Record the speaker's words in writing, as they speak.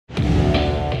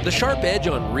The Sharp Edge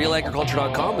on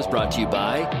RealAgriculture.com is brought to you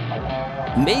by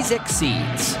Maizex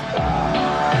Seeds.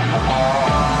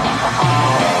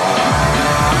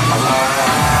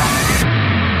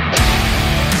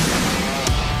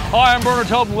 Hi, I'm Bernard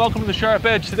Taub and welcome to The Sharp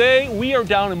Edge. Today we are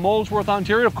down in Molesworth,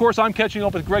 Ontario. Of course, I'm catching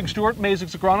up with Greg Stewart,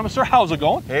 Maizex agronomist. Sir, how's it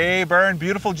going? Hey, Bern,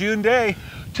 beautiful June day.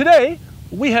 Today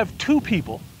we have two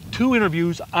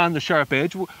interviews on The Sharp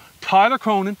Edge, Tyler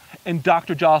Cronin and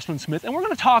Dr. Jocelyn Smith, and we're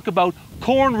going to talk about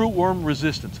corn rootworm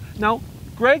resistance. Now,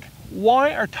 Greg,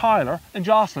 why are Tyler and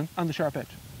Jocelyn on The Sharp Edge?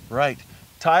 Right.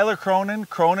 Tyler Cronin,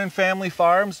 Cronin Family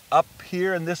Farms, up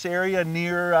here in this area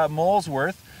near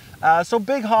Molesworth. So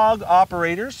big hog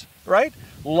operators, right?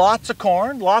 Lots of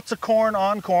corn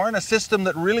on corn, a system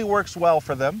that really works well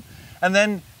for them. And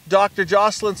then Dr.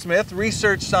 Jocelyn Smith,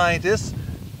 research scientist,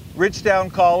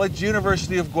 Ridgetown College,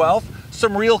 University of Guelph,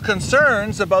 some real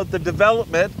concerns about the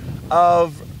development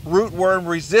of rootworm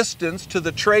resistance to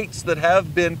the traits that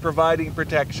have been providing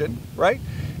protection, right?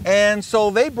 And so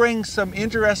they bring some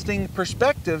interesting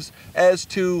perspectives as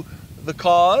to the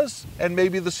cause and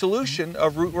maybe the solution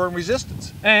of rootworm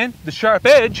resistance. And the Sharp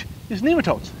Edge is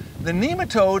nematodes. The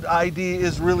nematode idea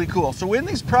is really cool. So in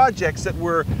these projects that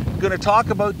we're going to talk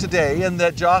about today and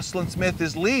that Jocelyn Smith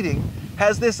is leading,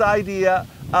 has this idea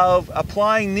of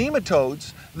applying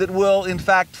nematodes that will in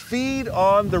fact feed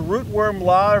on the rootworm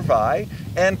larvae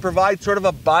and provide sort of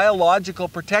a biological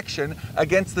protection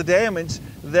against the damage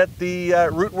that the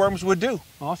rootworms would do.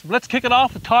 Awesome. Let's kick it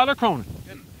off with Tyler Cronin.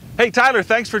 Hey Tyler,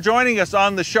 thanks for joining us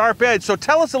on The Sharp Edge. So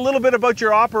tell us a little bit about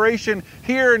your operation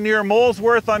here near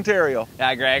Molesworth, Ontario.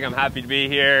 Yeah, Greg, I'm happy to be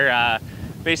here.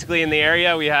 Basically in the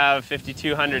area we have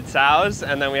 5,200 sows,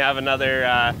 and then we have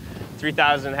another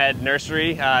 3,000 head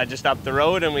nursery just up the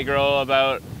road, and we grow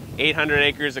about 800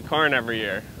 acres of corn every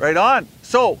year. Right on.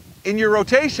 So in your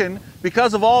rotation,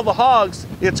 because of all the hogs,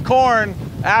 it's corn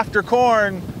after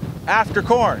corn after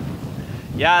corn.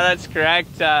 Yeah, that's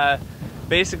correct.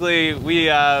 Basically, we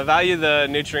value the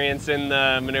nutrients in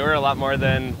the manure a lot more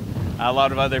than a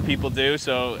lot of other people do,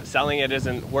 so selling it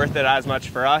isn't worth it as much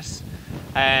for us.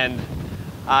 And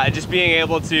just being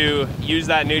able to use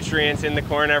that nutrients in the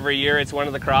corn every year, it's one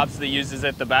of the crops that uses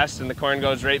it the best, and the corn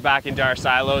goes right back into our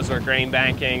silos or grain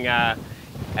banking, and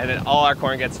then all our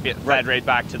corn gets fed right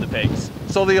back to the pigs.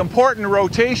 So the important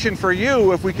rotation for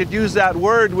you, if we could use that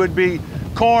word, would be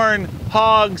corn,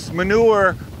 hogs,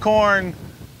 manure, corn,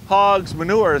 hogs,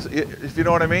 manure, if you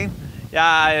know what I mean? Yeah,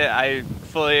 I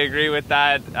fully agree with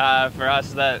that. For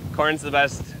us, that corn's the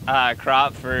best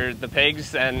crop for the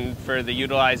pigs and for the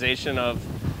utilization of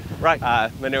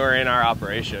manure in our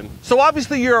operation. So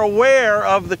obviously you're aware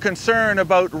of the concern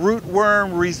about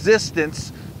rootworm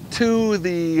resistance to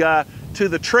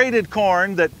the traded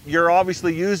corn that you're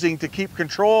obviously using to keep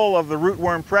control of the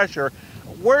rootworm pressure.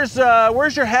 Where's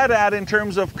your head at in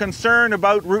terms of concern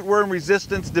about rootworm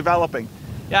resistance developing?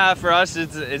 Yeah, for us,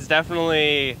 it's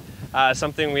definitely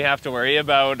something we have to worry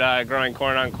about. Growing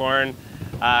corn on corn,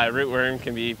 rootworm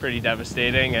can be pretty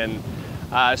devastating, and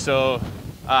so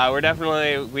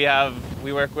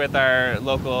we work with our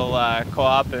local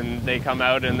co-op, and they come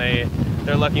out and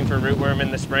they're looking for rootworm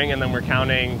in the spring, and then we're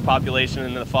counting population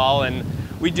in the fall, and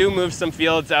we do move some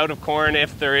fields out of corn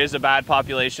if there is a bad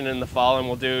population in the fall, and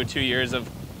we'll do 2 years of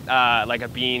like a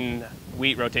bean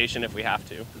wheat rotation if we have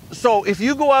to. So if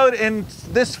you go out in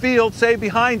this field, say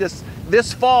behind us,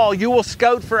 this fall, you will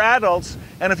scout for adults,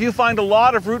 and if you find a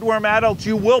lot of rootworm adults,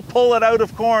 you will pull it out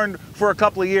of corn for a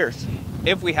couple of years.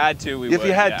 If we had to, we would. If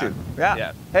you had to,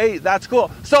 yeah. Hey, that's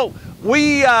cool. So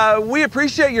we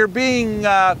appreciate your being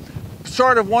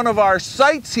sort of one of our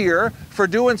sites here for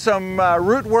doing some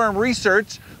rootworm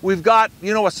research. We've got,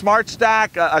 you know, a smart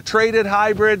stack, a traded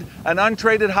hybrid, an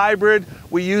untraded hybrid.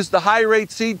 We use the high rate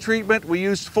seed treatment. We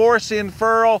use force in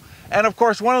furrow. And of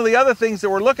course, one of the other things that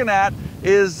we're looking at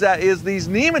is these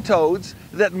nematodes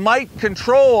that might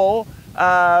control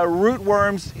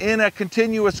rootworms in a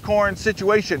continuous corn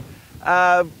situation.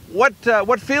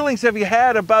 What feelings have you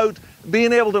had about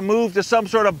being able to move to some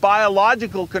sort of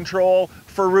biological control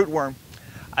for rootworm?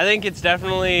 I think it's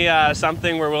definitely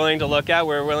something we're willing to look at.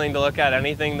 We're willing to look at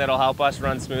anything that'll help us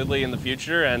run smoothly in the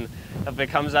future, and if it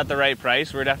comes at the right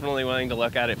price, we're definitely willing to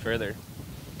look at it further.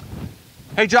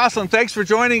 Hey Jocelyn, thanks for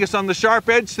joining us on The Sharp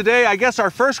Edge today. I guess our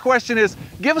first question is,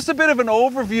 give us a bit of an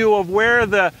overview of where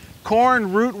the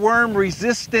corn rootworm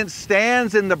resistance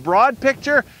stands in the broad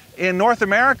picture in North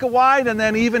America wide, and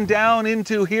then even down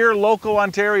into here, local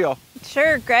Ontario.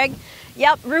 Sure, Greg.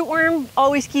 Yep, rootworm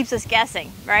always keeps us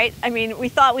guessing, right? I mean, we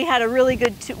thought we had a really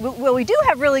good, well, we do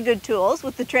have really good tools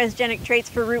with the transgenic traits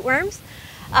for rootworms.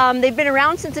 They've been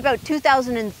around since about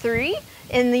 2003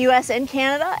 in the US and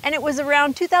Canada, and it was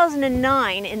around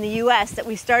 2009 in the US that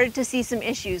we started to see some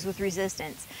issues with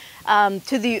resistance.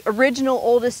 To the original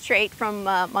oldest trait from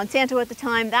Monsanto at the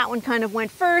time, that one kind of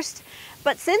went first,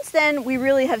 but since then we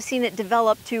really have seen it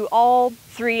develop to all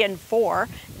 3 and 4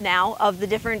 now of the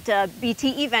different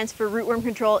BT events for rootworm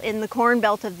control in the corn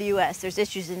belt of the US. There's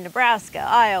issues in Nebraska,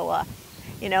 Iowa,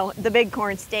 you know, the big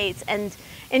corn states. And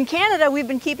in Canada, we've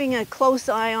been keeping a close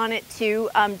eye on it too,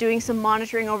 doing some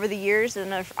monitoring over the years.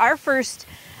 And our first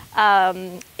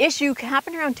issue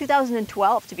happened around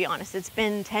 2012, to be honest. It's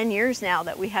been 10 years now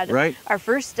that we had our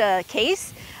first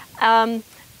case.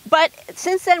 But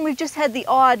since then, we've just had the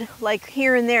odd, like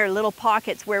here and there, little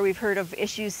pockets where we've heard of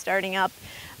issues starting up.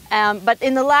 But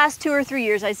in the last 2 or 3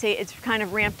 years, I'd say it's kind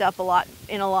of ramped up a lot,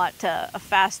 a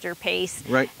faster pace.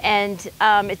 Right. And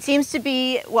it seems to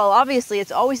be, well, obviously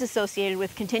it's always associated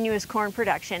with continuous corn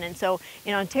production. And so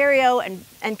in Ontario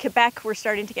and Quebec, we're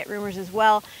starting to get rumors as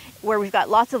well, where we've got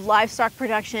lots of livestock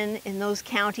production in those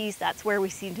counties. That's where we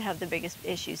seem to have the biggest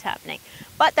issues happening.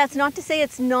 But that's not to say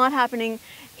it's not happening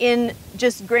in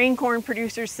just grain corn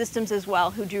producers' systems as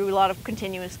well, who do a lot of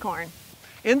continuous corn.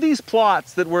 In these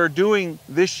plots that we're doing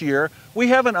this year, we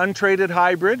have an untreated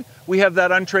hybrid. We have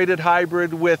that untreated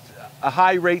hybrid with a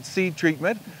high rate seed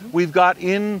treatment. We've got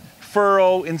in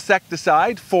furrow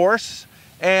insecticide, Force,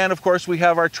 and of course we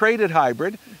have our treated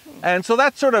hybrid. And so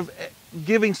that's sort of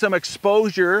giving some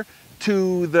exposure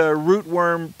to the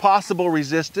rootworm possible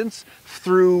resistance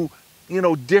through, you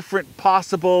know, different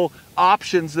possible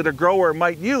options that a grower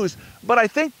might use. But I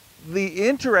think the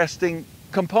interesting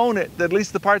component, at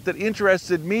least the part that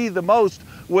interested me the most,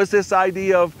 was this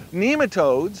idea of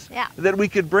nematodes that we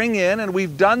could bring in, and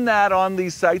we've done that on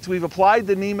these sites. We've applied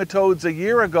the nematodes a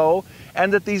year ago,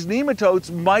 and that these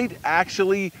nematodes might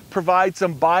actually provide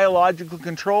some biological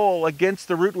control against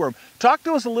the rootworm. Talk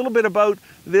to us a little bit about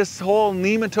this whole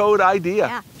nematode idea.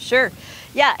 Yeah, sure.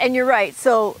 Yeah, and you're right.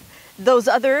 So those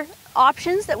other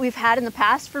options that we've had in the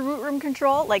past for rootworm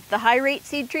control, like the high rate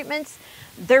seed treatments,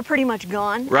 they're pretty much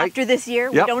gone after this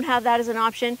year. We don't have that as an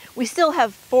option. We still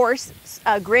have Force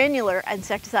granular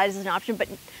insecticide as an option, but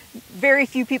very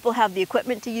few people have the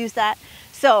equipment to use that.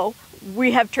 So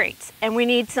we have traits, and we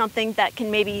need something that can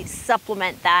maybe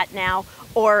supplement that now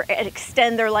or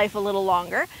extend their life a little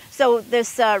longer. So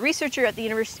this researcher at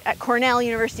at Cornell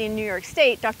University in New York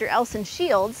State, Dr. Elson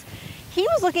Shields, he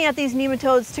was looking at these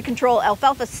nematodes to control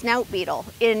alfalfa snout beetle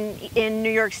in New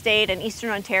York State and Eastern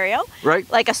Ontario. Right.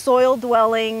 Like a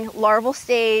soil-dwelling larval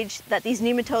stage that these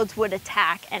nematodes would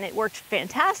attack, and it worked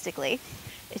fantastically.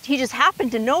 He just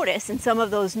happened to notice in some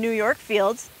of those New York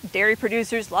fields, dairy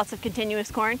producers, lots of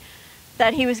continuous corn,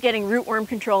 that he was getting rootworm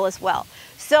control as well.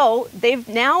 So they've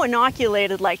now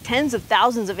inoculated like tens of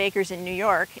thousands of acres in New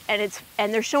York, and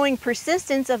they're showing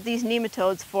persistence of these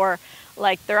nematodes for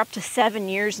like they're up to 7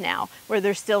 years now, where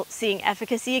they're still seeing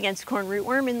efficacy against corn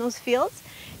rootworm in those fields.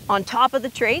 On top of the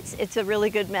traits, it's a really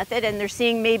good method, and they're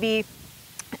seeing maybe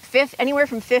anywhere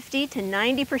from 50 to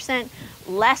 90%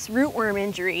 less rootworm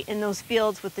injury in those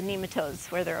fields with the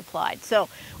nematodes where they're applied. So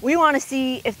we want to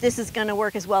see if this is going to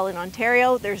work as well in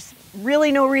Ontario. There's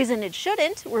really no reason it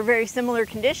shouldn't. We're very similar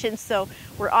conditions, so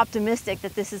we're optimistic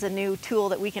that this is a new tool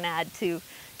that we can add to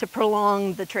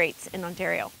prolong the traits in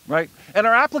Ontario. Right, and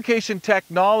our application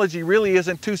technology really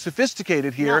isn't too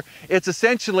sophisticated here. No. It's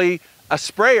essentially a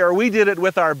sprayer. We did it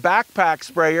with our backpack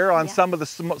sprayer on some of the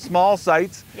small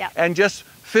sites, and just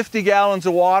 50 gallons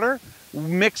of water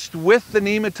mixed with the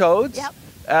nematodes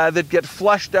that get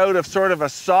flushed out of sort of a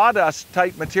sawdust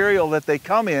type material that they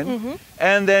come in,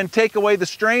 and then take away the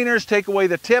strainers, take away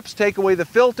the tips, take away the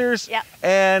filters,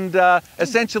 and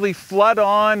essentially flood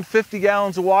on 50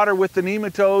 gallons of water with the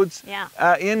nematodes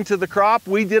into the crop.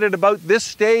 We did it about this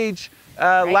stage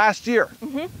last year.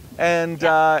 And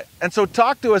so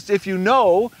talk to us, if you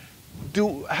know,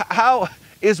 how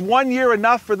is 1 year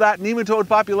enough for that nematode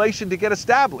population to get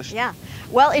established? Yeah,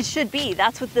 well, it should be.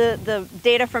 That's what the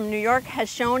data from New York has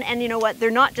shown. And you know what,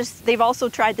 they're not just, they've also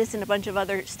tried this in a bunch of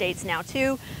other states now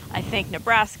too. I think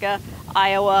Nebraska,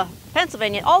 Iowa,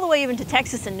 Pennsylvania, all the way even to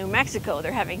Texas and New Mexico,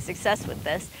 they're having success with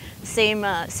this.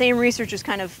 Same researchers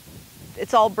kind of,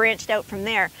 it's all branched out from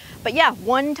there. But yeah,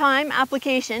 one-time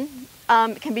application.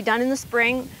 It can be done in the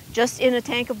spring, just in a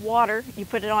tank of water. You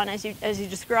put it on as you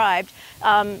described.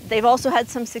 They've also had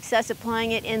some success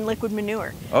applying it in liquid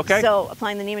manure. Okay. So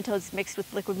applying the nematodes mixed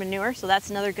with liquid manure. So that's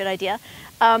another good idea.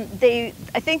 I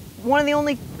think one of the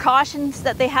only cautions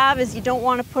that they have is you don't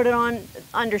want to put it on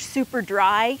under super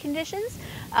dry conditions.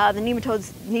 The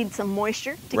nematodes need some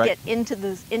moisture to get into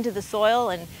the soil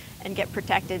and get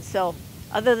protected. So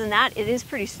Other than that, it is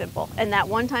pretty simple. And that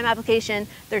one-time application,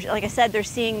 there's, like I said, they're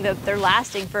seeing that they're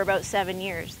lasting for about 7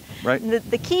 years. Right.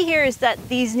 The key here is that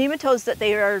these nematodes that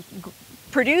they are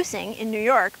producing in New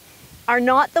York are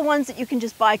not the ones that you can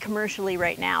just buy commercially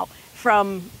right now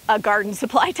from a garden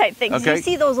supply type thing. Okay. You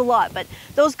see those a lot, but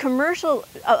those commercially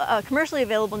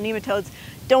available nematodes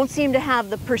don't seem to have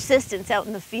the persistence out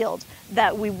in the field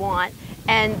that we want.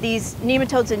 And these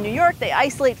nematodes in New York, they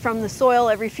isolate from the soil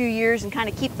every few years and kind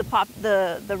of keep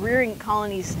the rearing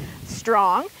colonies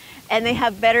strong, and they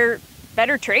have better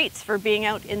traits for being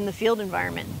out in the field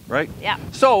environment. Right. Yeah.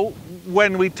 So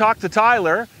when we talked to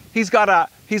Tyler, he's got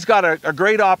a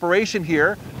great operation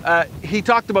here. He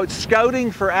talked about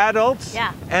scouting for adults,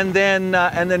 yeah, and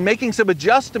then making some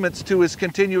adjustments to his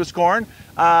continuous corn.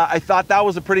 I thought that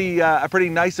was a pretty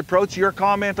nice approach. Your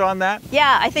comment on that?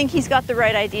 Yeah, I think he's got the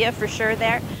right idea for sure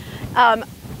there.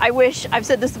 I've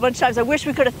said this a bunch of times, I wish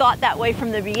we could have thought that way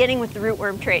from the beginning with the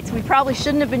rootworm traits. We probably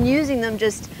shouldn't have been using them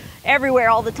just everywhere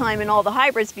all the time in all the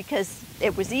hybrids because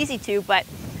it was easy to, but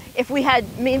if we had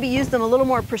maybe used them a little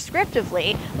more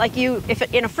prescriptively, like if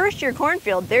in a first-year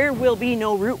cornfield, there will be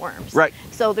no rootworms. Right.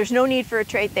 So there's no need for a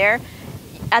trait there.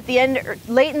 At the end, or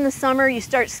late in the summer, you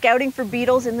start scouting for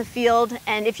beetles in the field,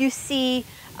 and if you see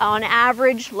on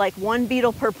average like 1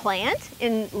 beetle per plant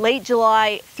in late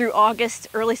July through August,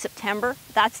 early September,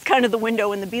 that's kind of the window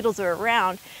when the beetles are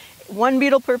around. 1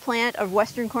 beetle per plant of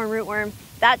western corn rootworm,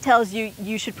 that tells you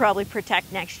you should probably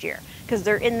protect next year because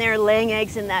they're in there laying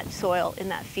eggs in that soil, in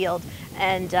that field,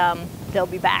 and they'll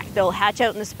be back. They'll hatch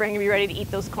out in the spring and be ready to eat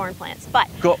those corn plants. But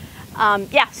cool.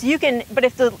 Yeah, so you can. But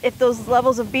if those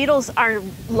levels of beetles are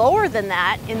lower than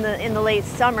that in the late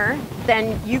summer,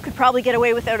 then you could probably get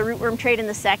away without a rootworm trait in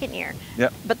the second year. Yeah.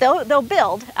 But they'll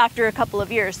build after a couple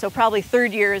of years. So probably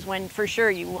third year is when for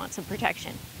sure you want some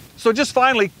protection. So just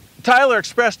finally, Tyler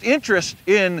expressed interest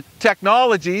in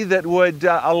technology that would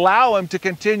allow him to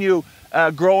continue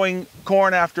growing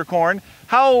corn after corn.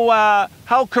 How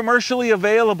commercially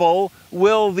available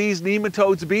will these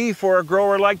nematodes be for a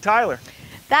grower like Tyler?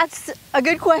 That's a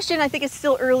good question. I think it's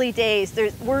still early days.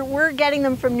 We're getting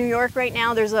them from New York right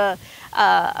now. There's a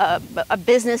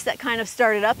business that kind of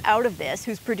started up out of this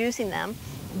who's producing them.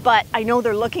 But I know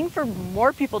they're looking for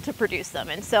more people to produce them,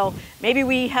 and so maybe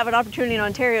we have an opportunity in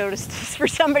Ontario for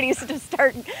somebody to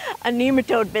start a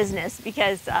nematode business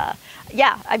because,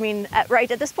 yeah, I mean,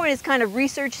 right at this point it's kind of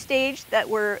research stage that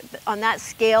we're on that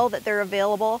scale that they're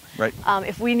available. Right.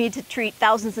 If we need to treat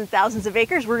thousands and thousands of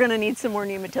acres, we're going to need some more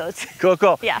nematodes. Cool,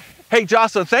 cool. Yeah. Hey,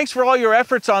 Jocelyn, thanks for all your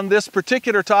efforts on this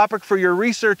particular topic, for your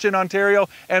research in Ontario,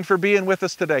 and for being with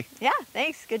us today. Yeah,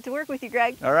 thanks. Good to work with you,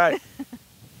 Greg. All right.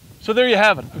 So there you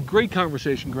have it. A great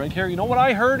conversation, Greg. Here, you know what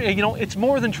I heard? You know, it's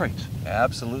more than traits.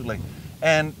 Absolutely.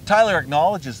 And Tyler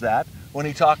acknowledges that when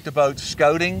he talked about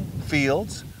scouting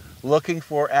fields, looking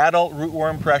for adult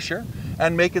rootworm pressure,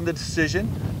 and making the decision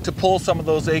to pull some of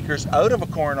those acres out of a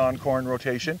corn-on-corn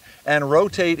rotation and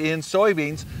rotate in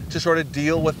soybeans to sort of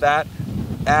deal with that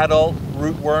adult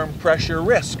rootworm pressure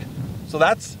risk. So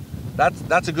that's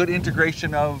a good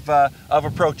integration of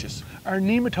approaches. Are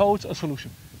nematodes a solution?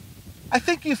 I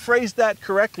think you phrased that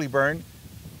correctly, Bern.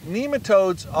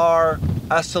 Nematodes are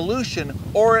a solution,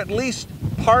 or at least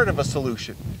part of a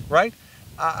solution, right?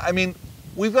 I mean,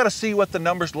 we've got to see what the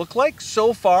numbers look like.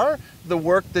 So far, the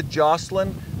work that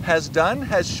Jocelyn has done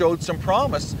has showed some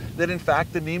promise that in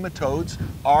fact the nematodes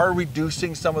are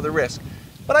reducing some of the risk.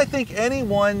 But I think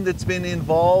anyone that's been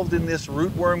involved in this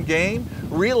rootworm game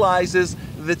realizes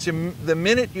that the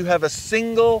minute you have a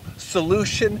single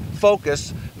solution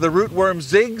focus, the rootworm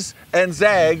zigs and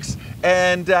zags,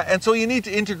 and so you need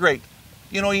to integrate.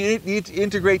 You know, you need to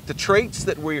integrate the traits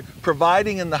that we're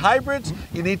providing in the hybrids.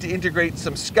 You need to integrate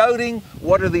some scouting.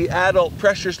 What are the adult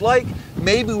pressures like?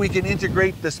 Maybe we can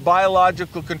integrate this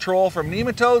biological control from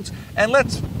nematodes. And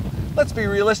let's be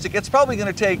realistic. It's probably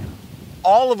going to take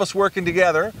all of us working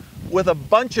together with a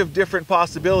bunch of different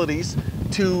possibilities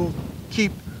to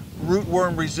keep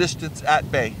rootworm resistance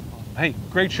at bay. Hey,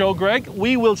 great show, Greg.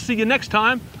 We will see you next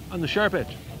time on The Sharp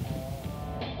Edge.